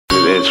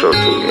intro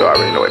too. You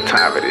already know what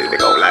time it is.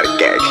 Nigga, a lot of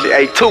gas shit.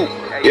 Hey, two.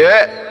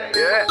 Yeah.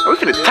 We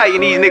finna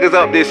tighten these niggas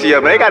up this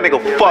year, man. They got nigga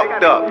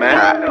fucked up,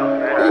 man.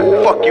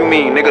 Fuck you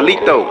mean, nigga,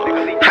 Lito.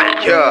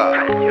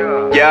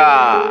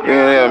 Yeah,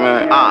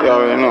 man. You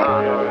already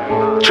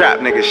know. Trap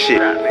nigga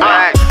shit.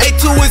 Hey,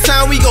 two, it's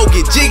time we go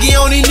get jiggy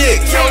on these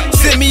niggas.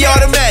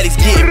 Semi-automatics,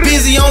 getting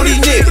busy on these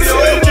niggas.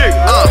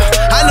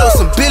 I know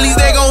some billies,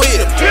 they gon'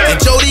 hit him. And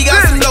Jody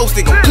got some notes,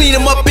 they gon' clean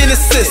him up in the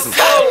system.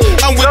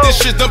 I'm with this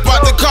shit, dump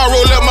out the car,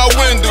 roll up my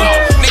window.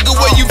 Nigga,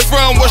 where you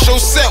from? What's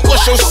your set?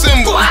 What's your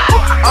symbol?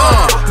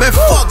 Man,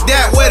 fuck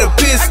that, where the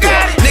pistol?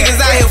 Niggas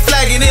out here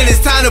flagging in,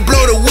 it's time to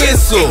blow the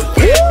whistle.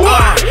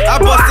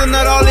 I bust a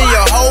nut all in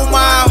your whole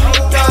mile.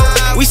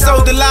 We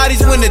sold the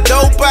lotties when the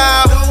dope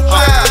out.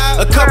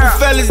 A couple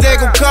fellas, they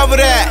gon' cover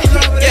that.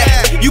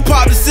 Yeah, you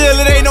pop the seal,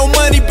 it ain't no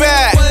money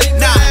back.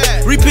 Nah,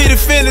 repeat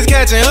offenders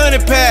catching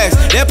 100 packs.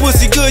 That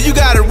pussy good, you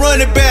gotta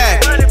run it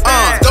back.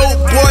 Dope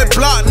boy,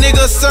 block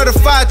nigga,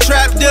 certified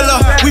trap dealer.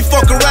 We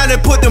fuck around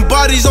and put them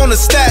bodies on the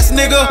stats,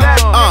 nigga.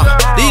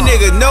 These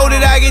niggas know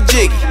that I get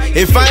jiggy.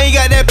 If I ain't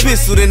got that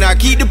pistol, then I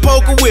keep the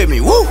poker with me.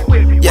 Woo!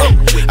 Yeah,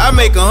 I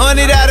make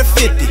 100 out of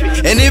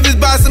 50. And if it's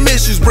by some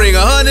issues, bring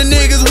 100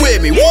 niggas with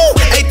me. Woo!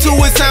 Hey, two,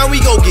 it's time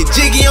we go get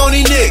jiggy on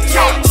these niggas.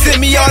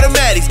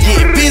 Semi-automatics,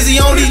 getting busy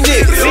on these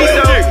niggas.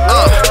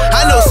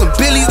 I know some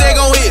billies, they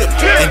gon' hit him.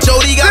 And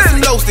Jody got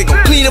some notes, they gon'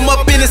 clean him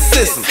up in the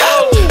system.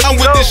 I'm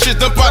with this shit,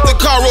 dump out the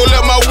car, roll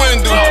up my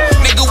window.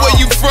 Nigga, where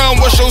you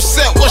from? What's your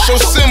set? What's your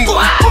symbol?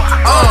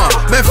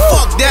 Man,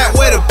 fuck that,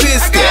 where the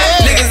pistol?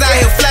 Niggas out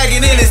here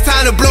flagging in, it's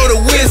time to blow the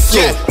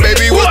whistle. Yeah,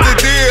 baby, what's the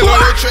deal on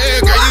the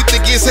trail? Girl, you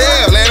think it's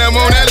hell. And I'm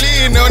on that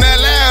lean, on that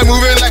line,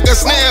 moving like a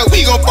snail.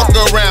 We gon' fuck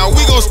around,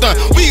 we gon' stunt,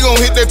 we gon'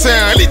 hit the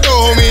town. Lito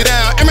hold me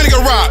down, and my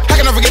nigga rock. How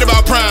can I forget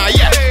about Prime?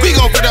 Yeah, we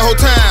gon' put that whole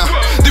time.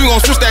 Then we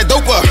gon' switch that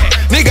dope up.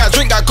 Nigga got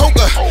drink, got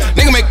coca.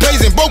 Nigga make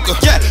plays in Boca.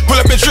 Yeah, pull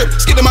up and trip.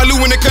 Skip to my loot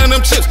when they cut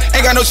them chips.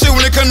 Ain't got no shit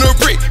when they cut no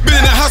brick. Been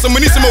in the house, I'ma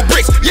need some more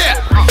bricks. Yeah,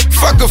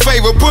 fuck a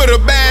favor, put a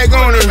bag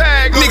on her.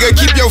 Nigga,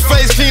 keep your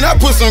face clean, I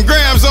put some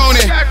grams on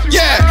it.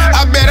 Yeah,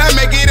 I bet I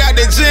make it out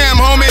the jam,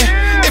 homie.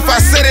 If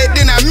I said it,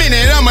 then I meant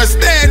it, I'ma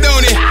stand